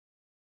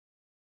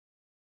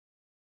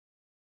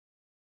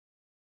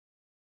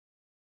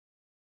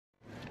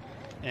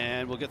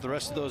And we'll get the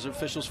rest of those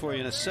officials for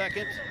you in a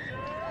second.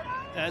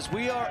 As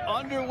we are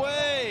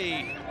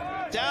underway,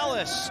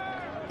 Dallas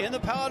in the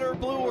powder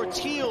blue or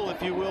teal,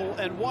 if you will,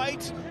 and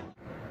white.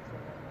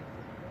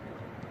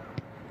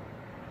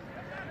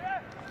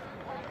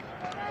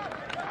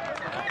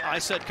 I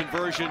said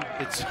conversion.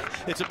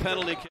 It's a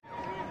penalty.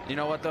 You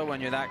know what, though,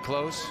 when you're that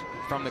close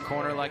from the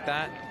corner like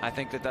that, I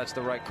think that's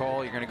the right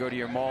call. You're going to go to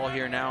your maul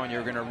here now, and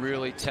you're going to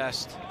really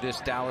test this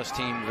Dallas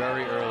team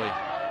very early.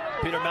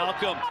 Peter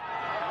Malcolm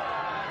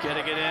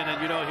getting it in,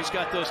 and you know he's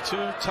got those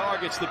two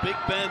targets, the big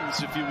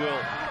bends, if you will,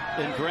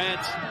 in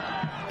Grant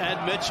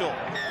and Mitchell.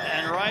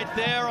 And right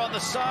there on the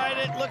side,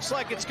 it looks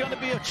like it's going to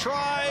be a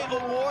try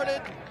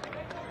awarded.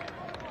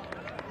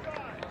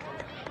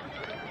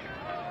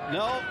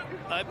 No,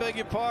 I beg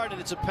your pardon,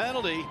 it's a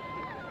penalty.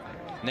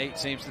 Nate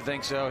seems to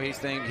think so. He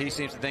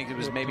seems to think it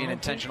was maybe an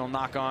intentional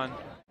knock-on.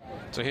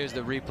 So here's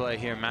the replay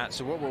here, Matt.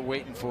 So what we're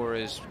waiting for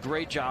is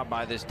great job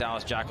by this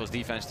Dallas Jackals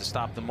defense to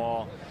stop the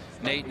maul.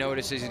 Nate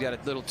notices he's got a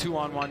little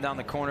 2-on-1 down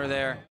the corner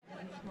there.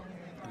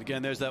 And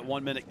again, there's that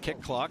 1 minute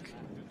kick clock.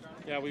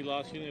 Yeah, we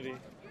lost unity.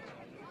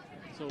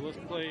 So let's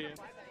play.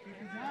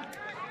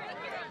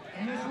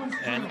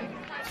 And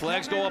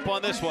flags go up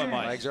on this one,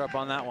 Mike. Flags are up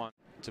on that one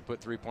to put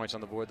 3 points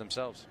on the board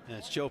themselves. And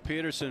it's Joe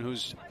Peterson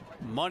who's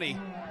money.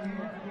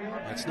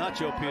 It's not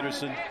Joe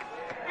Peterson.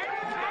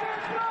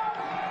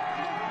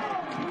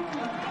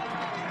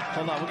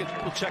 Hold on,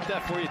 we'll check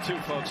that for you too,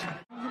 folks.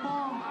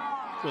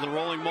 With a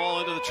rolling maul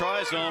into the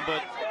try zone,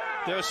 but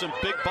there's some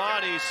big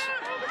bodies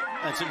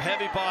and some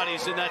heavy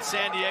bodies in that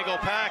San Diego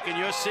pack, and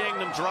you're seeing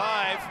them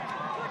drive.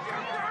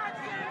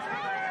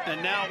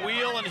 And now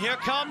wheel, and here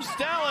comes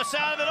Dallas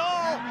out of it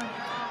all.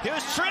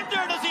 Here's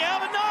Trinder. Does he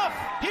have enough?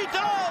 He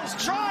does.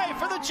 Try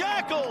for the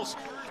Jackals.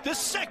 The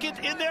second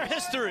in their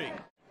history.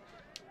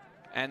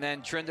 And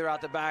then Trinder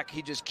out the back.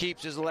 He just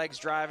keeps his legs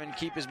driving,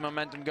 keep his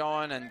momentum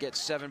going, and gets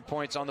 7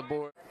 points on the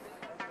board.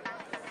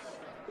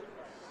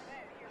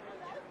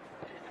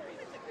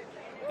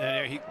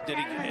 And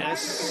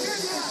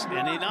yes,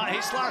 and he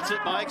slots it,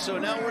 Mike. So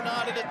now we're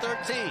knotted at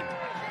 13.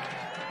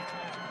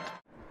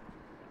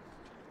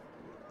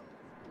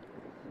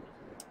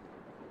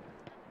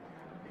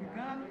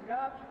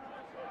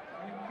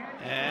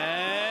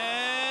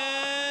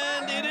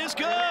 And it is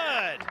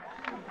good.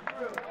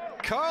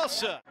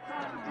 Carlson.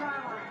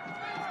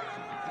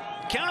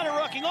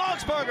 Counter-rucking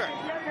Augsburger.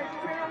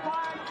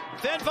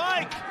 Van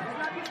Vyk.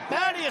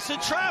 Mattias in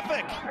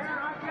traffic.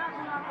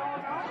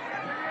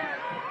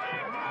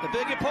 I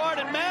beg your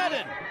pardon,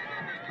 Madden.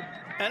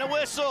 And a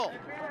whistle.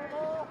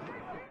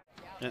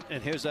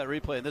 And here's that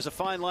replay. And there's a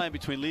fine line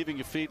between leaving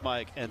your feet,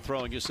 Mike, and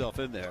throwing yourself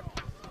in there.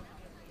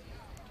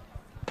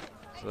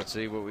 So let's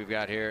see what we've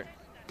got here.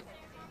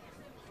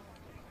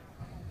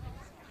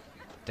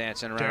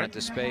 Dancing around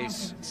into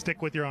space.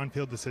 Stick with your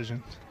on-field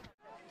decision.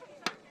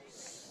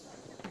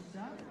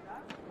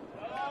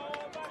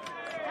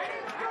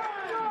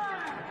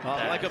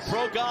 Like a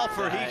pro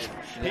golfer,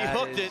 he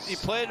hooked it. He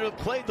played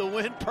the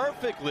win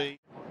perfectly.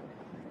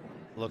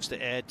 Looks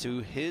to add to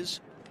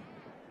his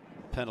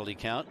penalty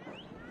count.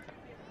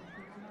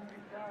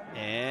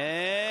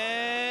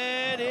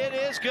 And it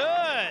is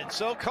good.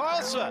 So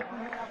Carlson.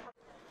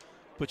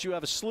 But you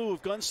have a slew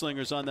of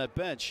gunslingers on that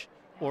bench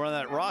or on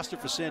that roster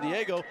for San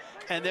Diego.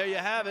 And there you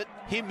have it.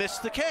 He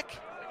missed the kick.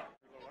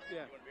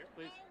 Yeah,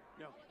 please.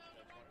 No.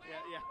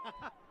 Yeah.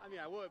 I mean,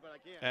 I would, but I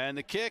can't. And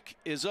the kick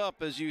is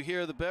up as you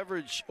hear the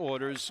beverage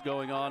orders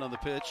going on the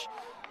pitch.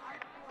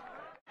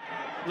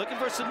 Looking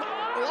for some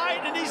light,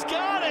 and he's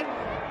got it.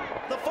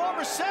 The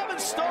former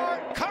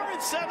 7-star,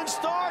 current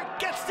 7-star,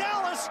 gets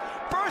Dallas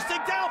bursting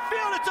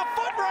downfield. It's a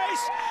foot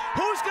race.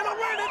 Who's going to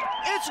win it?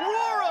 It's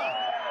Roura.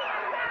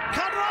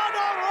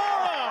 Conrado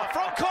Roura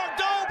from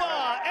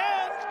Cordoba,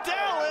 and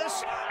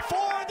Dallas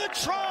for the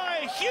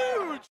try.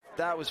 Huge.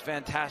 That was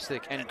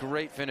fantastic and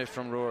great finish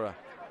from Roura.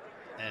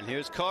 And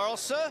here's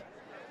Carlson.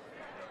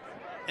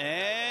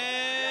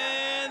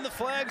 And the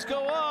flags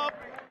go up.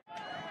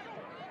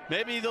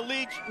 Maybe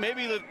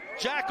the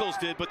Jackals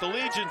did, but the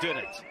Legion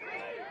didn't.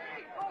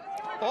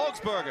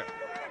 Augsburger.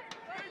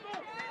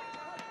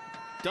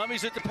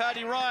 Dummies it to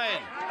Patty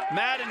Ryan.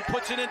 Madden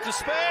puts it into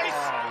space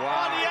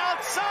on the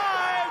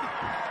outside.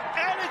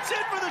 And it's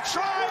in for the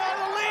try on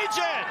the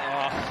Legion.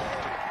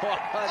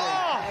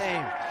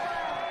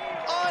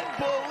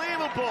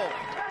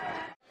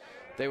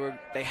 Unbelievable.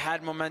 They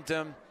had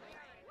momentum.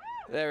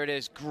 There it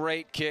is.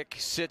 Great kick.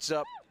 Sits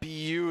up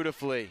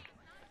beautifully.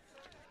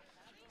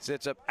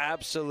 Sits up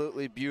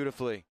absolutely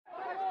beautifully.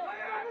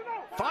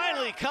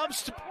 Finally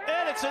comes to,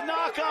 and it's a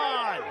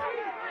knock-on.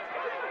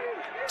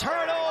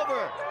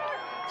 Turnover.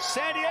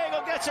 San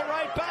Diego gets it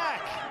right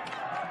back.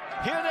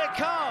 Here they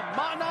come.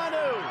 Ma'a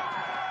Nonu.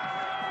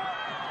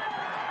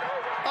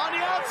 On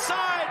the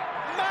outside,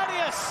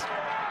 Mattias.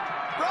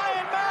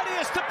 Ryan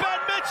Mattias to Ben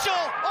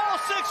Mitchell. All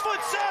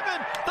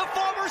 6'7". The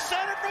former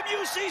center from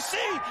UCC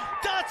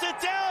dots it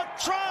down.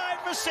 Try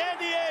for San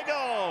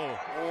Diego.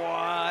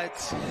 What?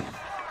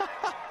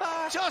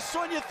 Just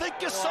when you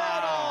think you saw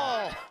it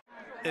all.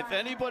 If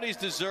anybody's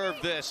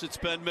deserved this, it's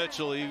Ben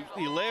Mitchell. He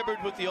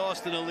labored with the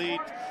Austin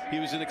Elite. He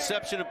was an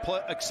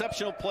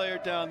exceptional player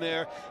down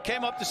there.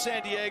 Came up to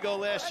San Diego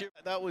last year.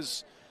 That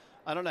was,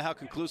 I don't know how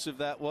conclusive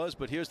that was,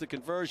 but here's the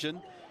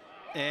conversion.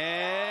 And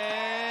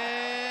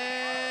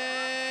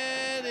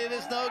it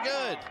is no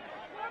good.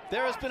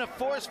 There has been a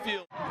force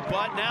field.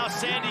 But now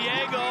San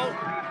Diego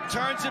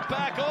turns it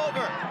back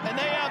over, and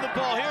they have the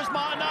ball. Here's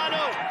Ma'a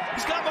Nonu.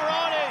 He's got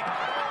Maroni.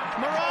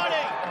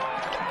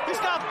 He's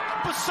got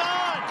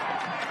Bassoon.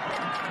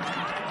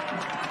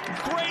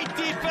 Great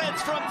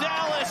defense from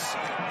Dallas.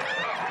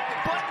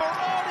 But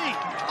Maroni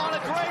on a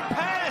great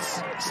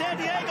pass. San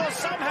Diego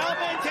somehow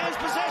maintains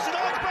possession.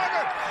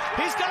 Augsburger.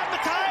 He's got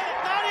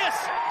Matthias.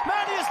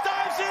 Matthias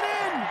dives it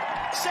in.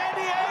 San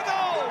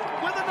Diego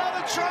with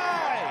another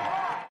try.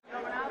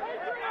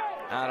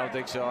 I don't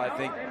think so. I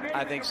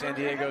think San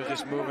Diego's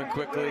just moving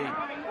quickly.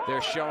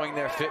 They're showing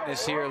their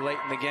fitness here late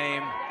in the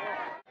game.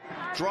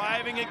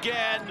 Driving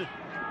again.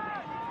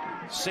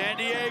 San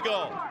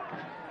Diego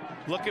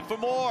looking for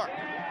more.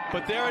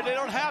 But they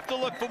don't have to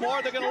look for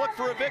more. They're going to look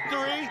for a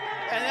victory.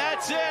 And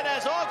that's it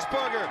as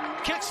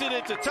Augsburger kicks it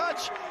into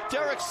touch.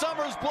 Derek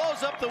Summers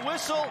blows up the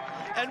whistle.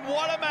 And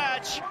what a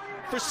match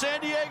for San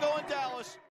Diego and Dallas.